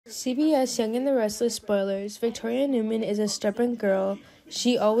CBS Young and the Restless Spoilers. Victoria Newman is a stubborn girl.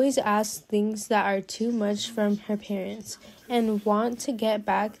 She always asks things that are too much from her parents and want to get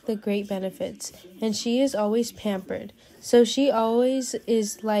back the great benefits, and she is always pampered. So she always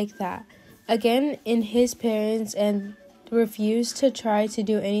is like that. Again, in his parents and refuse to try to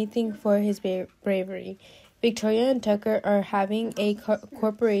do anything for his bravery. Victoria and Tucker are having a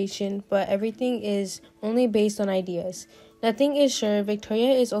corporation, but everything is only based on ideas. Nothing is sure. Victoria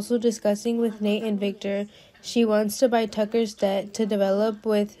is also discussing with Nate and Victor. She wants to buy Tucker's debt to develop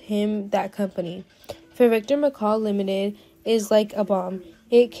with him that company. For Victor, McCall Limited is like a bomb.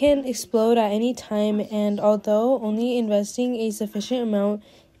 It can explode at any time, and although only investing a sufficient amount,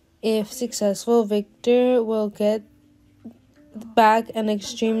 if successful, Victor will get back an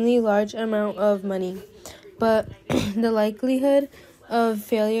extremely large amount of money. But the likelihood of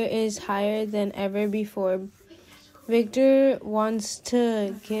failure is higher than ever before. Victor wants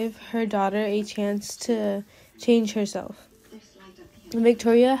to give her daughter a chance to change herself.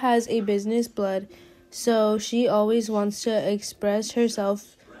 Victoria has a business blood, so she always wants to express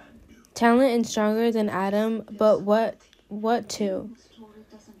herself talent and stronger than Adam, but what to?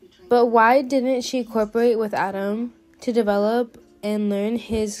 But why didn't she cooperate with Adam to develop and learn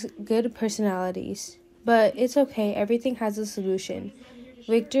his good personalities? But it's okay, everything has a solution.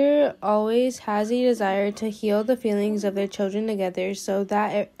 Victor always has a desire to heal the feelings of their children together so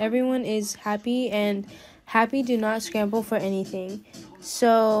that everyone is happy, and happy do not scramble for anything.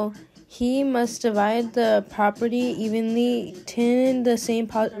 So he must divide the property evenly, tin the same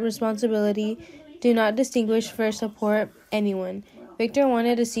responsibility, do not distinguish for support anyone. Victor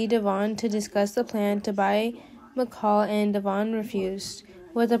wanted to see Devon to discuss the plan to buy McCall, and Devon refused,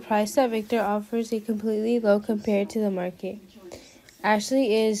 with a price that Victor offers a completely low compared to the market.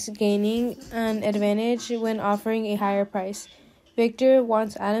 Ashley is gaining an advantage when offering a higher price. Victor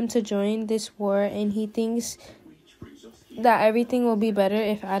wants Adam to join this war, and he thinks that everything will be better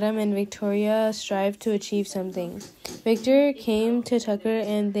if Adam and Victoria strive to achieve something. Victor came to Tucker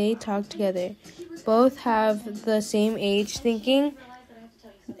and they talked together. Both have the same age, thinking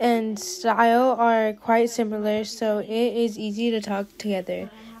and style are quite similar, so it is easy to talk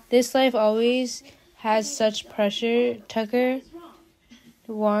together. This life always has such pressure. Tucker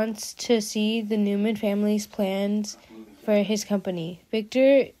wants to see the Newman family's plans for his company.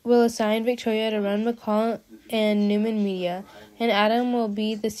 Victor will assign Victoria to run McCall and Newman Media, and Adam will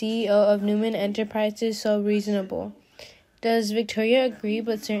be the CEO of Newman Enterprises. So reasonable. Does Victoria agree?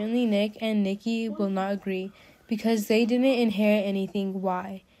 But certainly Nick and Nikki will not agree, because they didn't inherit anything.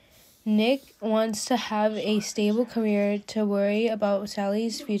 Why? Nick wants to have a stable career to worry about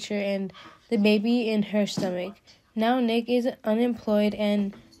Sally's future and the baby in her stomach. Now Nick is unemployed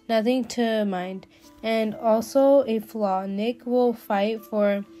and nothing to mind. And also a flaw. Nick will fight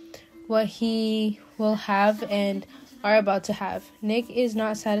for what he will have and are about to have. Nick is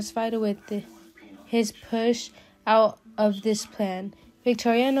not satisfied with his push out of this plan.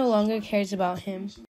 Victoria no longer cares about him.